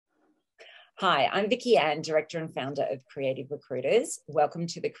Hi, I'm Vicky Ann, Director and Founder of Creative Recruiters. Welcome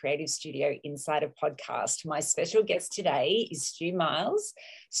to the Creative Studio Insider podcast. My special guest today is Stu Miles.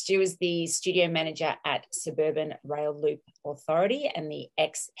 Stu is the Studio Manager at Suburban Rail Loop Authority and the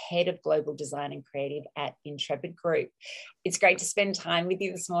ex-Head of Global Design and Creative at Intrepid Group. It's great to spend time with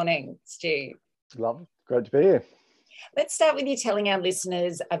you this morning, Stu. Love it. Great to be here. Let's start with you telling our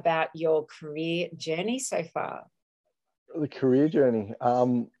listeners about your career journey so far. The career journey.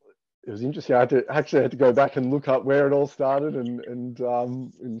 It was interesting. I had to go back and look up where it all started and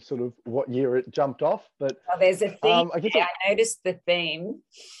sort of what year it jumped off. But there's a theme. I noticed the theme.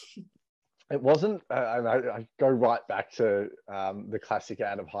 It wasn't. I go right back to the classic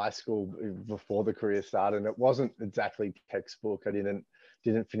out of high school before the career started, and it wasn't exactly textbook. I didn't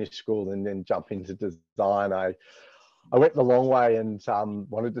finish school and then jump into design. I went the long way and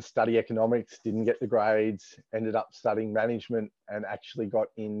wanted to study economics, didn't get the grades, ended up studying management and actually got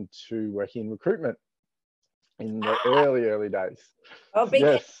into working in recruitment in the early days. Oh,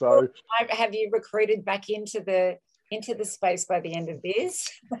 yes. So have you recruited back into the space by the end of this?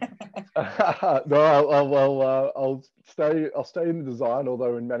 No, I'll stay in the design,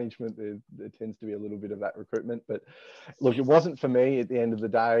 although in management there tends to be a little bit of that recruitment. But look, it wasn't for me at the end of the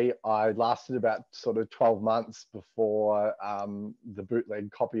day. I lasted about sort of 12 months before the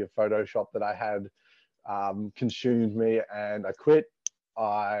bootleg copy of Photoshop that I had consumed me, and I quit.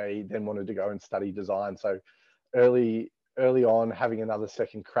 I then wanted to go and study design. So early on, having another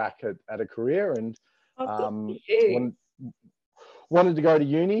second crack at a career, and wanted to go to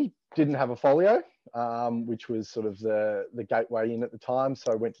uni, didn't have a folio, which was sort of the gateway in at the time.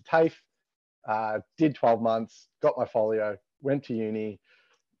 So I went to TAFE, did 12 months, got my folio, went to uni,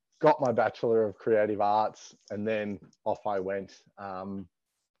 got my Bachelor of Creative Arts, and then off I went.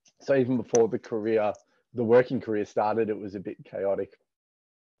 So even before the working career started, it was a bit chaotic.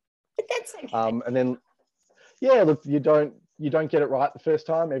 But that's okay. And then, yeah, look, you don't get it right the first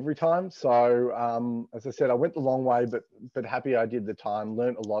time, every time. So as I said, I went the long way, but happy I did the time.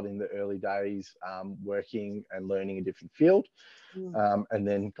 Learned a lot in the early days, working and learning a different field, and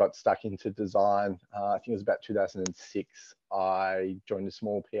then got stuck into design. I think it was about 2006. I joined a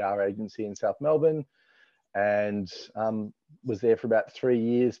small PR agency in South Melbourne and was there for about 3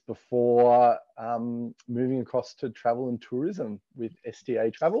 years before moving across to travel and tourism with STA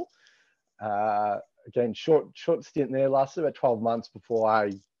Travel. Again, short stint there, lasted about 12 months before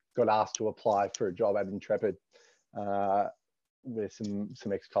I got asked to apply for a job at Intrepid, where some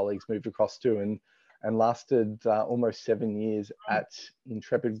ex-colleagues moved across to, and lasted almost 7 years at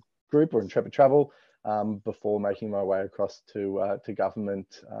Intrepid Group or Intrepid Travel before making my way across to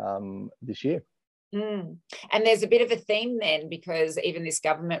government this year. And there's a bit of a theme then, because even this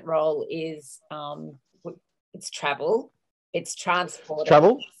government role is it's travel, it's transport. It's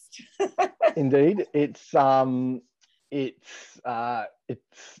travel. Indeed, it's a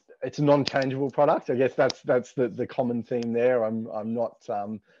non-tangible product. I guess that's the common theme there. I'm not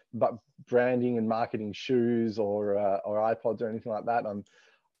but branding and marketing shoes or iPods or anything like that.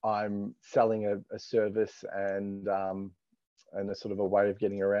 I'm selling a service and a sort of a way of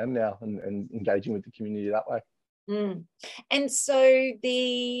getting around now and engaging with the community that way. And so do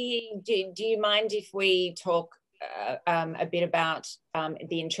you mind if we talk a bit about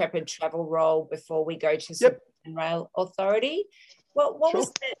the Intrepid Travel role before we go to Suburban Rail Authority? What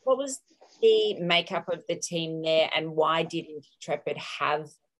was the makeup of the team there, and why did Intrepid have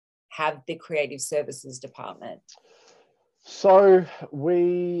the creative services department? So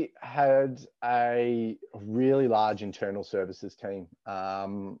we had a really large internal services team.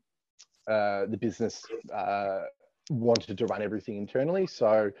 The business wanted to run everything internally.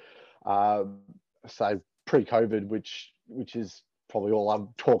 So pre-COVID, which is probably all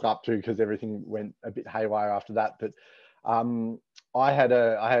I'd talk up to because everything went a bit haywire after that. But I had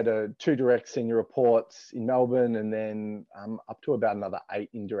 2 direct senior reports in Melbourne, and then up to about another 8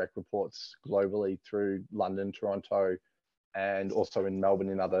 indirect reports globally through London, Toronto, and also in Melbourne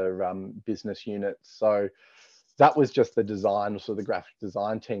in other business units. So that was just the design, so the graphic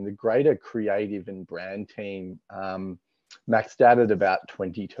design team. The greater creative and brand team maxed out at about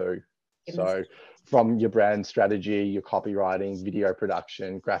 22. So from your brand strategy, your copywriting, video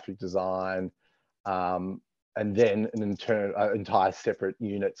production, graphic design, and then an entire separate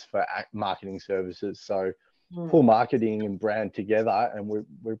units for marketing services. So pull marketing and brand together, and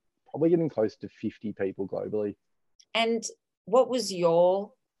we're probably getting close to 50 people globally. And what was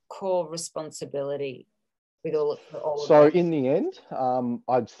your core responsibility with all of so that? In the end,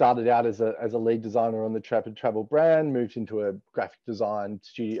 I started out as a lead designer on the Travel brand, moved into a graphic design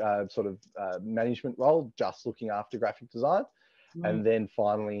studio, management role, just looking after graphic design. and then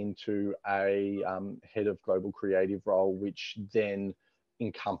finally into a head of global creative role, which then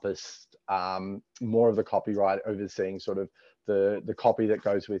encompassed more of the copyright, overseeing sort of the copy that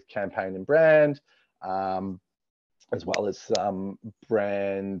goes with campaign and brand, as well as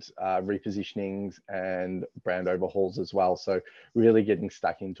brand repositionings and brand overhauls as well. So really getting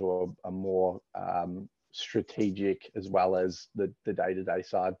stuck into a more strategic as well as the day-to-day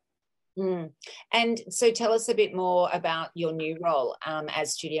side. And so tell us a bit more about your new role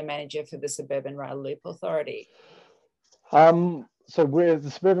as studio manager for the Suburban Rail Loop Authority. So the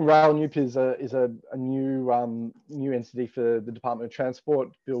Suburban Rail Loop is a new entity for the Department of Transport,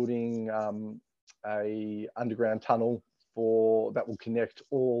 building a underground tunnel that will connect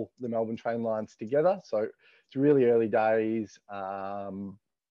all the Melbourne train lines together. So it's really early days, and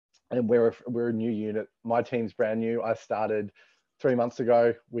we're a new unit. My team's brand new. I started 3 months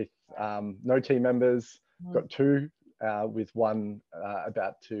ago with no team members. Got two, with one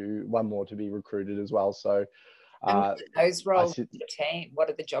more to be recruited as well. So those roles in the team, what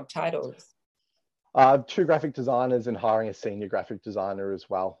are the job titles? 2 graphic designers and hiring a senior graphic designer as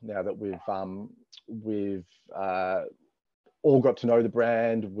well. Now that we've all got to know the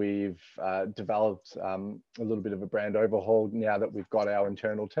brand, we've developed a little bit of a brand overhaul now that we've got our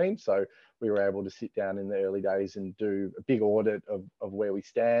internal team. So we were able to sit down in the early days and do a big audit of where we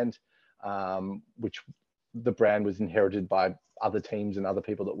stand, which the brand was inherited by other teams and other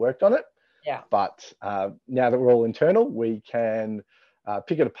people that worked on it. Yeah. But now that we're all internal, we can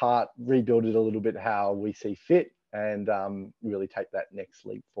pick it apart, rebuild it a little bit how we see fit, and really take that next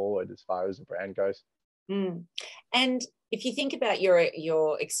leap forward as far as the brand goes. And if you think about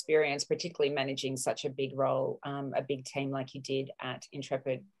your experience, particularly managing such a big role, a big team like you did at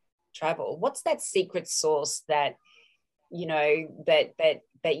Intrepid Travel, what's that secret sauce that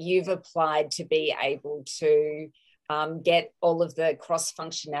that you've applied to be able to get all of the cross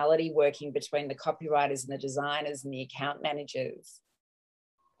functionality working between the copywriters and the designers and the account managers?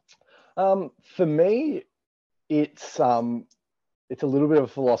 For me, it's a little bit of a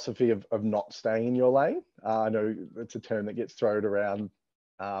philosophy of not staying in your lane. I know it's a term that gets thrown around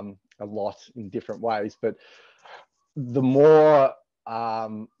a lot in different ways, but the more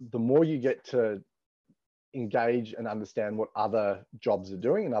you get to engage and understand what other jobs are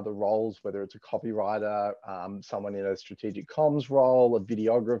doing and other roles, whether it's a copywriter, someone in a strategic comms role, a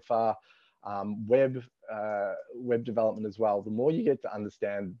videographer, web development as well, the more you get to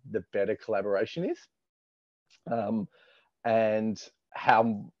understand, the better collaboration is. And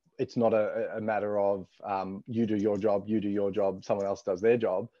how it's not a matter of you do your job, someone else does their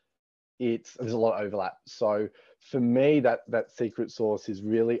job. There's a lot of overlap. So for me, that secret sauce is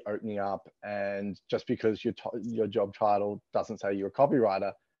really opening up, and just because your job title doesn't say you're a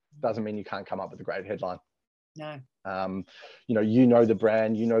copywriter doesn't mean you can't come up with a great headline. No. You know the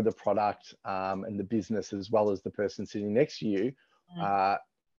brand, you know the product, and the business as well as the person sitting next to you.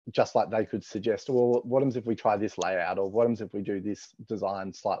 Just like they could suggest, well, what happens if we try this layout, or what happens if we do this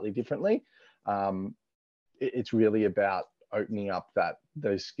design slightly differently? It's really about opening up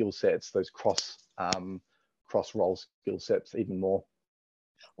those skill sets, those cross role skill sets even more.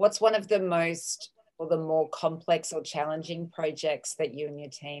 What's one of the most or the more complex or challenging projects that you and your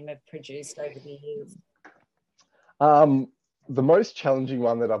team have produced over the years? The most challenging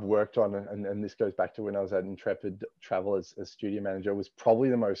one that I've worked on, and this goes back to when I was at Intrepid Travel as studio manager, was probably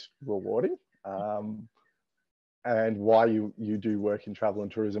the most rewarding. And why you do work in travel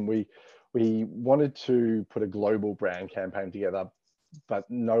and tourism. We wanted to put a global brand campaign together, but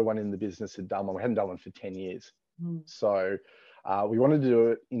no one in the business had done one. We hadn't done one for 10 years. So we wanted to do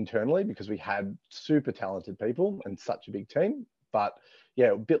it internally because we had super talented people and such a big team. But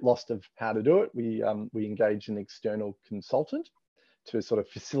yeah, a bit lost of how to do it. We engaged an external consultant to sort of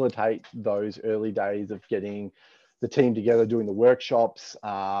facilitate those early days of getting the team together, doing the workshops,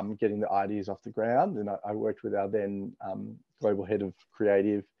 getting the ideas off the ground. And I worked with our then global head of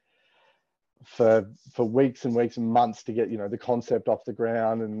creative for weeks and weeks and months to get the concept off the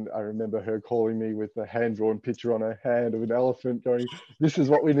ground. And I remember her calling me with a hand-drawn picture on her hand of an elephant, going, "This is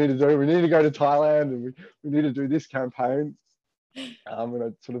what we need to do. We need to go to Thailand, and we need to do this campaign." And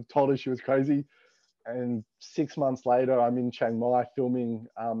I sort of told her she was crazy. And 6 months later, I'm in Chiang Mai filming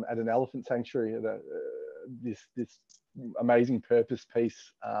at an elephant sanctuary at this amazing purpose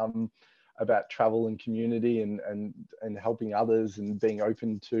piece about travel and community and helping others and being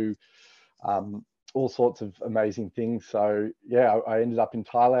open to all sorts of amazing things. So yeah, I ended up in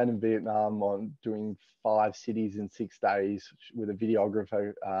Thailand and Vietnam on doing 5 cities in 6 days with a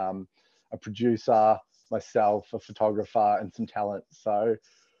videographer, a producer, myself, a photographer, and some talent. So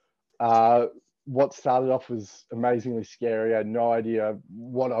what started off was amazingly scary. I had no idea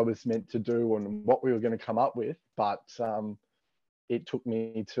what I was meant to do and what we were going to come up with, but it took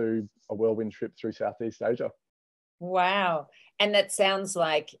me to a whirlwind trip through Southeast Asia. Wow. And that sounds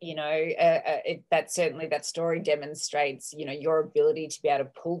like, that story demonstrates, your ability to be able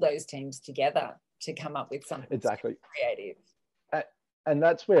to pull those teams together to come up with something exactly creative. And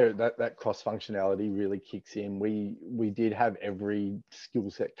that's where that cross functionality really kicks in. We did have every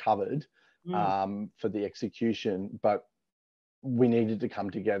skill set covered for the execution, but we needed to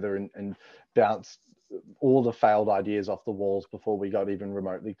come together and bounce all the failed ideas off the walls before we got even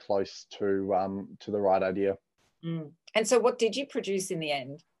remotely close to the right idea. And so what did you produce in the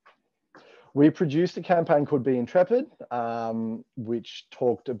end? We produced a campaign called Be Intrepid, which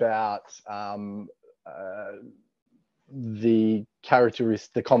talked about the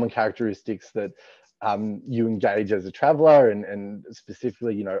common characteristics that you engage as a traveler, and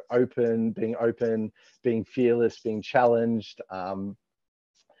specifically, open, being fearless, being challenged, and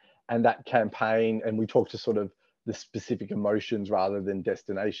that campaign. And we talked to sort of the specific emotions rather than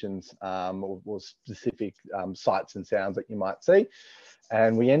destinations, or specific sights and sounds that you might see.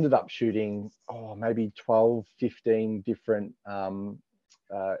 And we ended up shooting maybe 12, 15 different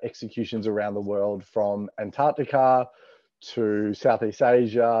executions around the world, from Antarctica to Southeast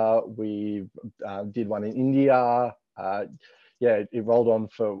Asia. We did one in India. It rolled on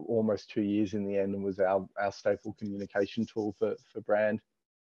for almost 2 years in the end, and was our staple communication tool for brand.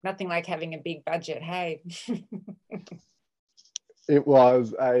 Nothing like having a big budget, hey? It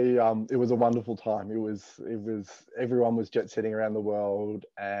was a wonderful time. It was everyone was jet setting around the world,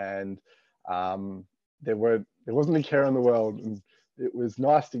 and there wasn't a care in the world, and it was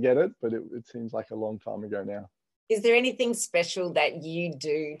nice to get it, but it seems like a long time ago now. Is there anything special that you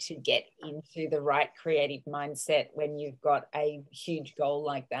do to get into the right creative mindset when you've got a huge goal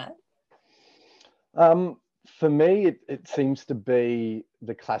like that? For me, it seems to be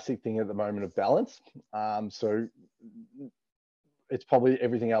the classic thing at the moment of balance. So it's probably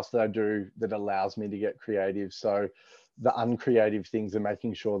everything else that I do that allows me to get creative. So the uncreative things are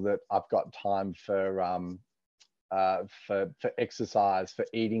making sure that I've got time for exercise, for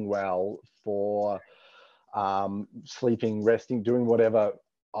eating well, for sleeping, resting, doing whatever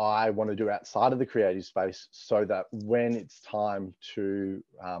I want to do outside of the creative space, so that when it's time to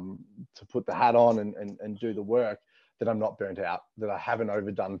put the hat on and do the work, that I'm not burnt out, that I haven't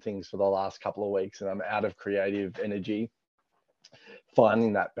overdone things for the last couple of weeks and I'm out of creative energy.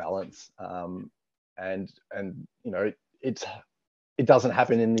 Finding that balance, and it doesn't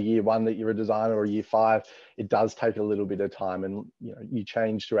happen in the year one that you're a designer, or year 5. It does take a little bit of time, and you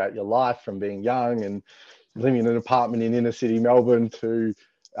change throughout your life, from being young and living in an apartment in inner city Melbourne to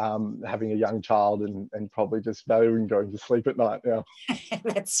having a young child and probably just valuing going to sleep at night now.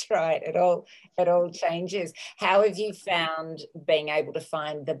 That's right. It all changes. How have you found being able to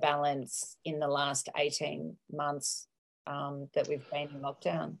find the balance in the last 18 months that we've been in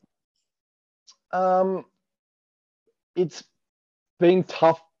lockdown? It's been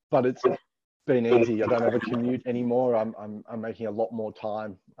tough, but it's been easy. I don't have a commute anymore. I'm making a lot more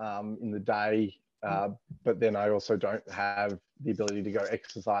time in the day, but then I also don't have the ability to go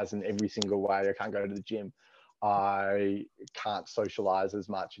exercise in every single way. I can't go to the gym. I can't socialize as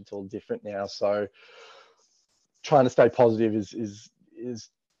much. It's all different now. So trying to stay positive is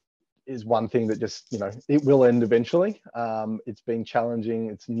one thing that just, it will end eventually. It's been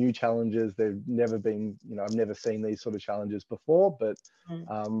challenging. It's new challenges. They've never been, I've never seen these sort of challenges before, but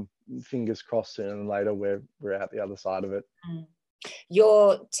fingers crossed, sooner than later we're out the other side of it.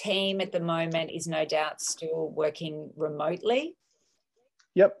 Your team at the moment is no doubt still working remotely.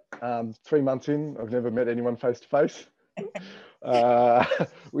 Yep. 3 months in, I've never met anyone face to face,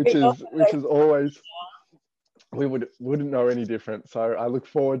 which is always, we wouldn't know any different. So I look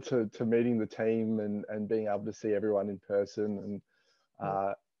forward to meeting the team and being able to see everyone in person,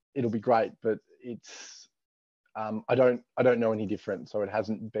 and it'll be great. But it's I don't know any different, so it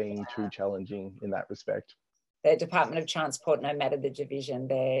hasn't been too challenging in that respect. The Department of Transport, no matter the division,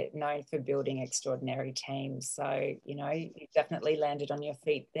 they're known for building extraordinary teams. So, you've definitely landed on your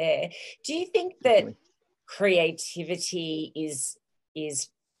feet there. Do you think that creativity is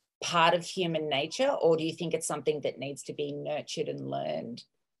part of human nature, or do you think it's something that needs to be nurtured and learned?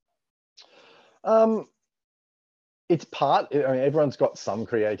 It's part. I mean, everyone's got some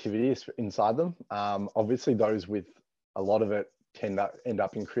creativity inside them. Obviously, those with a lot of it end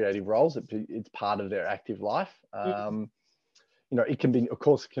up in creative roles. It's part of their active life. It can be, of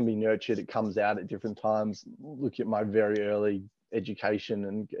course, it can be nurtured. It comes out at different times. Look at my very early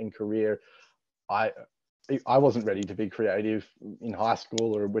education and career. I wasn't ready to be creative in high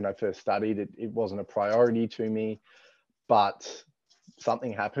school or when I first studied. It wasn't a priority to me, but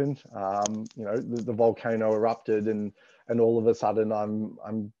something happened. The volcano erupted, and all of a sudden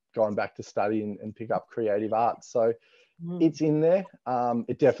I'm going back to study and pick up creative arts. So it's in there.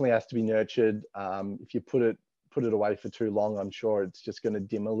 It definitely has to be nurtured. If you put it away for too long, I'm sure it's just going to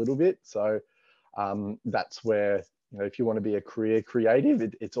dim a little bit. So that's where, if you want to be a career creative,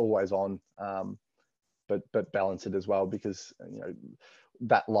 it's always on. But balance it as well, because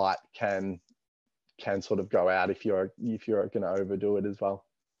that light can sort of go out if you're going to overdo it as well.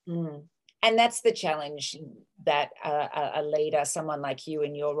 And that's the challenge that a leader, someone like you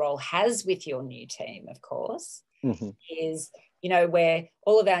in your role, has with your new team, of course, is, where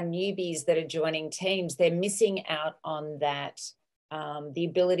all of our newbies that are joining teams, they're missing out on that, the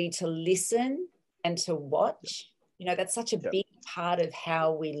ability to listen and to watch. That's such a big part of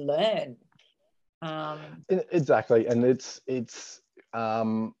how we learn. Exactly. And it's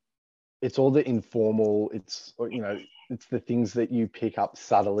all the informal, it's the things that you pick up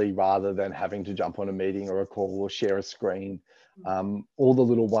subtly rather than having to jump on a meeting or a call or share a screen. All the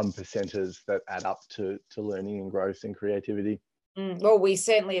little 1%ers that add up to learning and growth and creativity. Well, we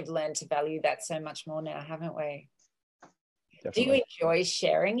certainly have learned to value that so much more now, haven't we? Definitely. Do you enjoy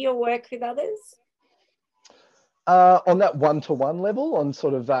sharing your work with others? On that one-to-one level, on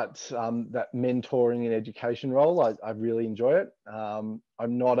sort of that mentoring and education role, I really enjoy it. I'm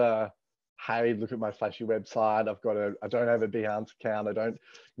not a, hey, look at my flashy website, I don't have a Behance account,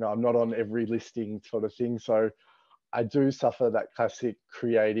 I'm not on every listing sort of thing. So I do suffer that classic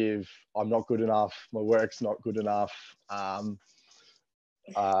creative, I'm not good enough, my work's not good enough. I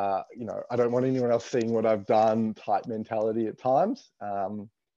don't want anyone else seeing what I've done type mentality at times.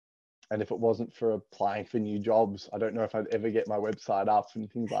 And if it wasn't for applying for new jobs, I don't know if I'd ever get my website up and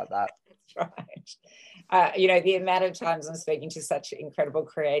things like that. That's right. The amount of times I'm speaking to such incredible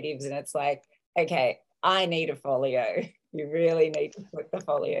creatives, and it's like, okay, I need a folio. You really need to put the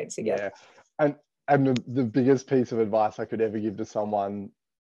folio together. Yeah. And the biggest piece of advice I could ever give to someone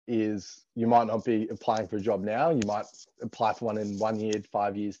is, you might not be applying for a job now. You might apply for one in 1 year,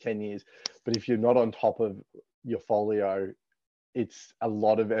 5 years, 10 years. But if you're not on top of your folio, it's a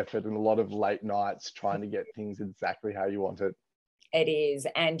lot of effort and a lot of late nights trying to get things exactly how you want it. It is.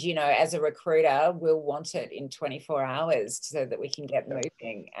 And, as a recruiter, we'll want it in 24 hours so that we can get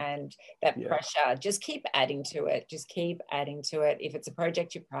moving. And that pressure, just keep adding to it. Just keep adding to it. If it's a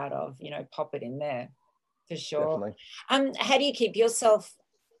project you're proud of, pop it in there for sure. Definitely. How do you keep yourself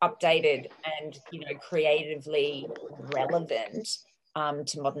updated and, creatively relevant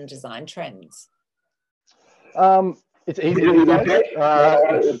to modern design trends? It's easy these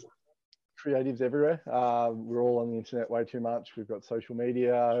days. Creatives everywhere. We're all on the internet way too much. We've got social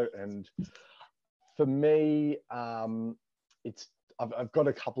media, and for me, I've got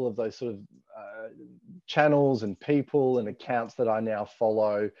a couple of those sort of channels and people and accounts that I now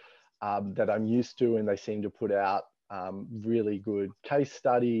follow that I'm used to, and they seem to put out really good case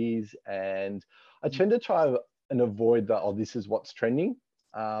studies. And I tend to try and avoid this is what's trending.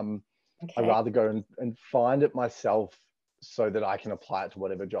 I'd rather go and find it myself so that I can apply it to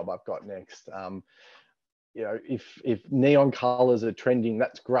whatever job I've got next. If neon colors are trending,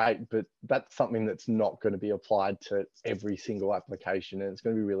 that's great, but that's something that's not going to be applied to every single application, and it's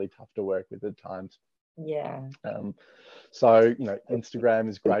going to be really tough to work with at times. Yeah. So Instagram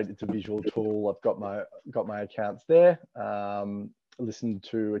is great. It's a visual tool. I've got my accounts there. Listened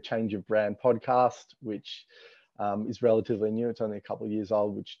to a Change of Brand podcast, which is relatively new. It's only a couple of years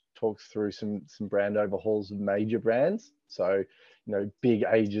old, which talks through some brand overhauls of major brands. So, big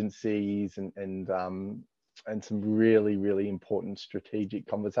agencies and some really, really important strategic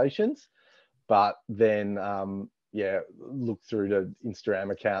conversations. But then, look through the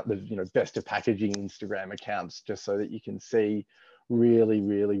Instagram account, the best of packaging Instagram accounts, just so that you can see really,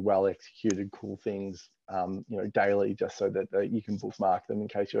 really well executed cool things, daily, just so that you can bookmark them in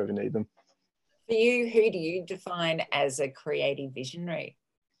case you ever need them. For you, who do you define as a creative visionary?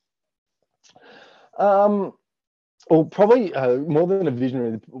 Well, probably more than a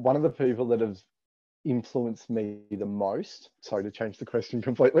visionary, one of the people that have influenced me the most, sorry to change the question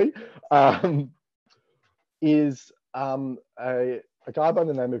completely, is a guy by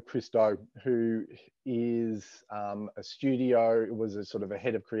the name of Chris Do, who is was a sort of a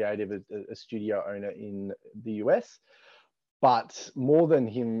head of creative, a studio owner in the US. But more than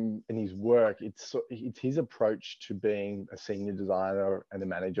him and his work, it's his approach to being a senior designer and a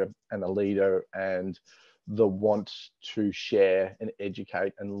manager and a leader, and the want to share and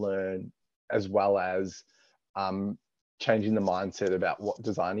educate and learn, as well as changing the mindset about what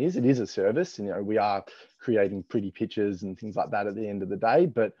design is. It is a service. You know, we are creating pretty pictures and things like that at the end of the day,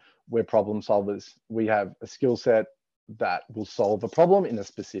 but we're problem solvers. We have a skill set that will solve a problem in a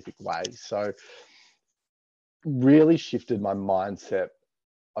specific way. So really shifted my mindset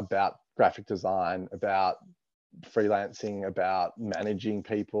about graphic design, about freelancing, about managing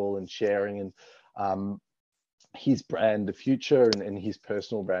people and sharing, and his brand, The Future, and his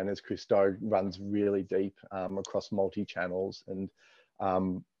personal brand as Christo runs really deep across multi-channels, and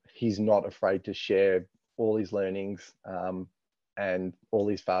he's not afraid to share all his learnings and all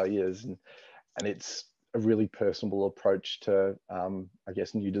his failures, and it's a really personable approach to I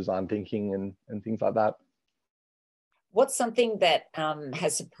guess new design thinking and things like that. What's something that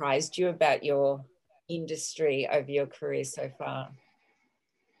has surprised you about your industry over your career so far?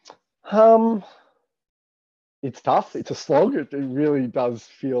 It's tough. It's a slog. It really does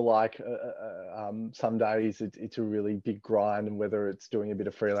feel like some days it's a really big grind, and whether it's doing a bit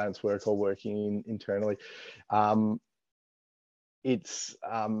of freelance work or working internally, it's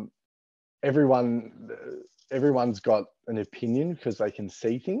everyone's got an opinion because they can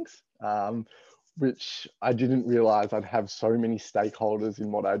see things, which I didn't realize I'd have so many stakeholders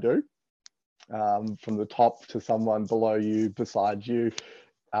in what I do, from the top to someone below you, beside you.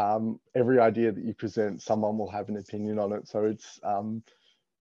 Every idea that you present, someone will have an opinion on it. So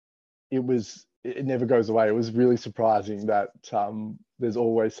it never goes away. It was really surprising that there's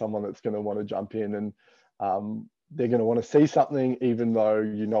always someone that's going to want to jump in, and they're going to want to see something even though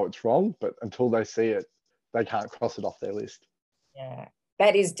you know it's wrong, but until they see it, they can't cross it off their list. Yeah,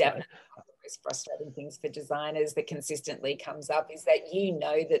 that is definitely one of the most frustrating things for designers that consistently comes up, is that you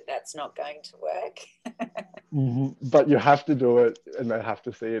know that that's not going to work. But you have to do it, and they have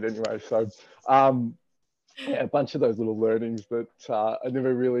to see it anyway. So yeah, a bunch of those little learnings that I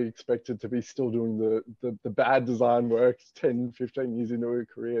never really expected to be still doing the bad design work 10, 15 years into a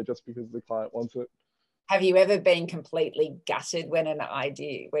career just because the client wants it. Have you ever been completely gutted when an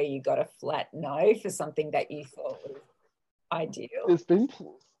idea, where you got a flat no for something that you thought was ideal?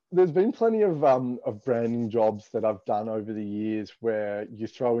 There's been plenty of branding jobs that I've done over the years where you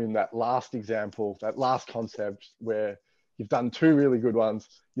throw in that last example, that last concept where you've done two really good ones.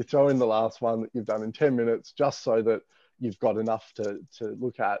 You throw in the last one that you've done in 10 minutes just so that you've got enough to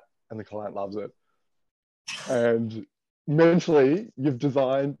look at, and the client loves it. And mentally, you've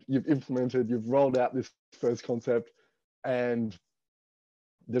designed, you've implemented, you've rolled out this first concept, and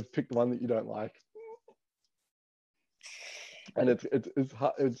they've picked the one that you don't like. And it's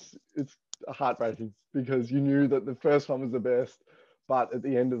heartbreaking because you knew that the first one was the best, but at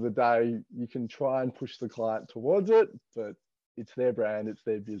the end of the day, you can try and push the client towards it, but it's their brand, it's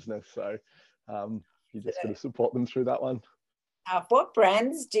their business, so you just got to support them through that one. What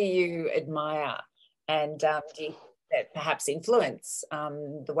brands do you admire, and do you that perhaps influence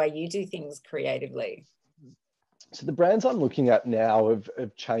the way you do things creatively? So the brands I'm looking at now have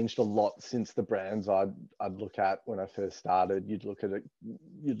changed a lot since the brands I'd look at when I first started. You'd look at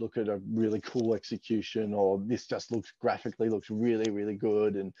a really cool execution, or this just looks really, really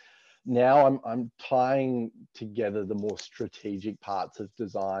good. And now I'm tying together the more strategic parts of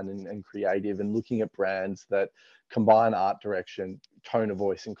design and creative, and looking at brands that combine art direction, tone of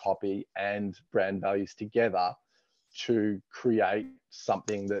voice and copy, and brand values together to create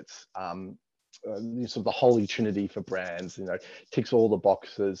something that's sort of the holy trinity for brands. You know, ticks all the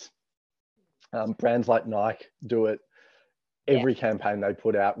boxes. Brands like Nike do it. Every campaign they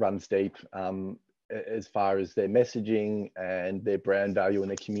put out runs deep as far as their messaging and their brand value and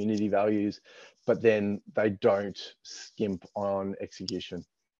their community values, but then they don't skimp on execution.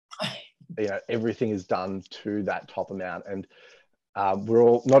 You know, everything is done to that top amount, and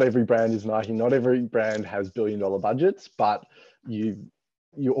not every brand is Nike, not every brand has billion-dollar budgets, but you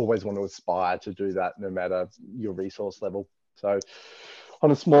always want to aspire to do that no matter your resource level. So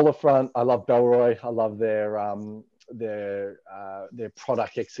on a smaller front, I love Bellroy. I love their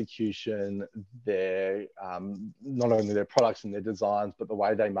product execution, their not only their products and their designs, but the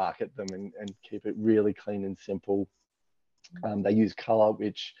way they market them and keep it really clean and simple. They use color,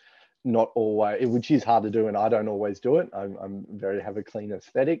 which is hard to do, and I don't always do it. have a clean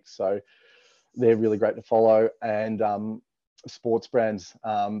aesthetic, so they're really great to follow. And sports brands,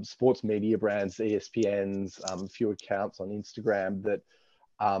 sports media brands, ESPNs, a few accounts on Instagram that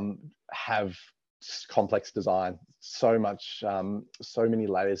have complex design, so many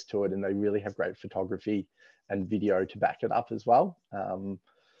layers to it, and they really have great photography and video to back it up as well.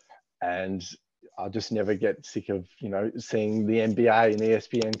 And I just never get sick of, seeing the NBA and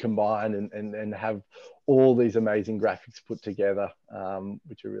ESPN combine and have all these amazing graphics put together,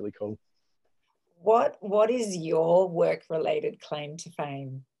 which are really cool. What is your work-related claim to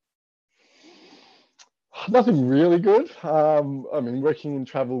fame? Nothing really good. I mean, working in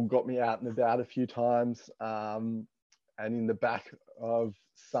travel got me out and about a few times. And in the back of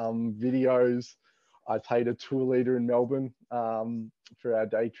some videos, I played a tour leader in Melbourne for our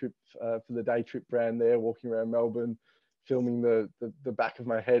day trip, for the day trip brand there, walking around Melbourne, filming the back of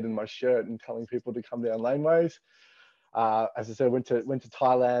my head and my shirt and telling people to come down laneways. As I said, went to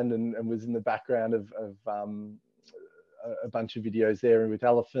Thailand and was in the background of a bunch of videos there with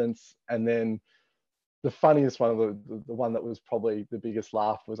elephants. And then the funniest one, the one that was probably the biggest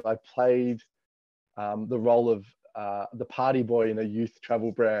laugh, was I played the role of the party boy in a youth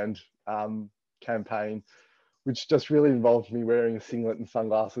travel brand campaign, which just really involved me wearing a singlet and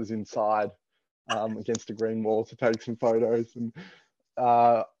sunglasses inside against a green wall to take some photos. And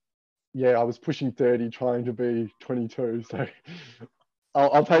yeah, I was pushing 30 trying to be 22. So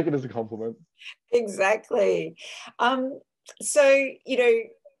I'll take it as a compliment. Exactly. So, you know,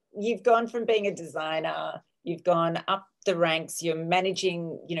 you've gone from being a designer, you've gone up the ranks, you're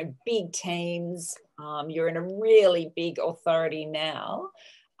managing, you know, big teams, you're in a really big authority now.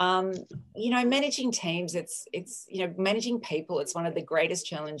 You know, managing teams, it's, you know, managing people, it's one of the greatest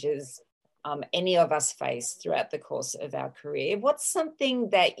challenges any of us face throughout the course of our career. What's something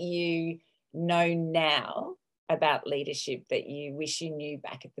that you know now about leadership that you wish you knew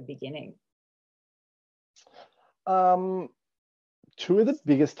back at the beginning? Two of the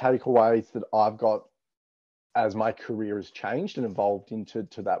biggest takeaways that I've got as my career has changed and evolved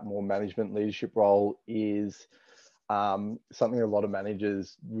into that more management leadership role is something a lot of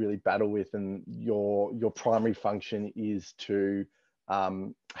managers really battle with, and your primary function is to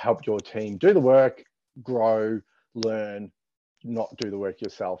help your team do the work, grow, learn, not do the work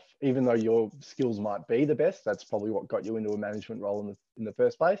yourself. Even though your skills might be the best, that's probably what got you into a management role in the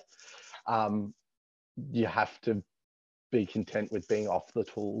first place. You have to be content with being off the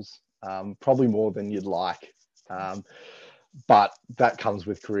tools, probably more than you'd like. But that comes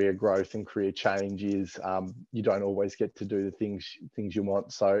with career growth and career change. Is you don't always get to do the things you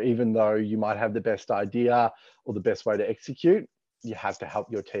want. So even though you might have the best idea or the best way to execute, you have to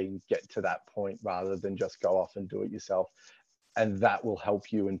help your team get to that point rather than just go off and do it yourself. And that will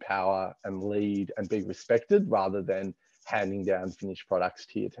help you empower and lead and be respected rather than handing down finished products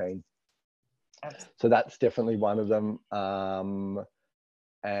to your team. Absolutely. So that's definitely one of them.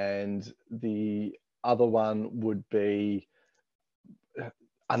 And the other one would be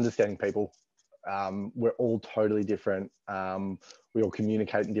understanding people. We're all totally different. We all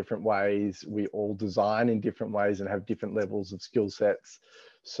communicate in different ways. We all design in different ways and have different levels of skill sets.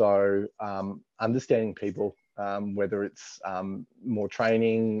 So understanding people, whether it's more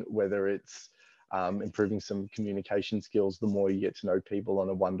training, whether it's improving some communication skills, the more you get to know people on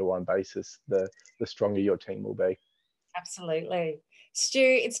a one-to-one basis, the stronger your team will be. Absolutely. Stu,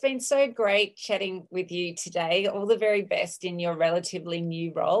 it's been so great chatting with you today. All the very best in your relatively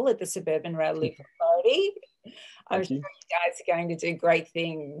new role at the Suburban Rail Loop Authority. I'm sure you guys are going to do great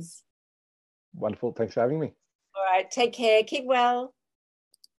things. Wonderful. Thanks for having me. All right. Take care. Keep well.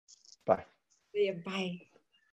 Bye. See you. Bye.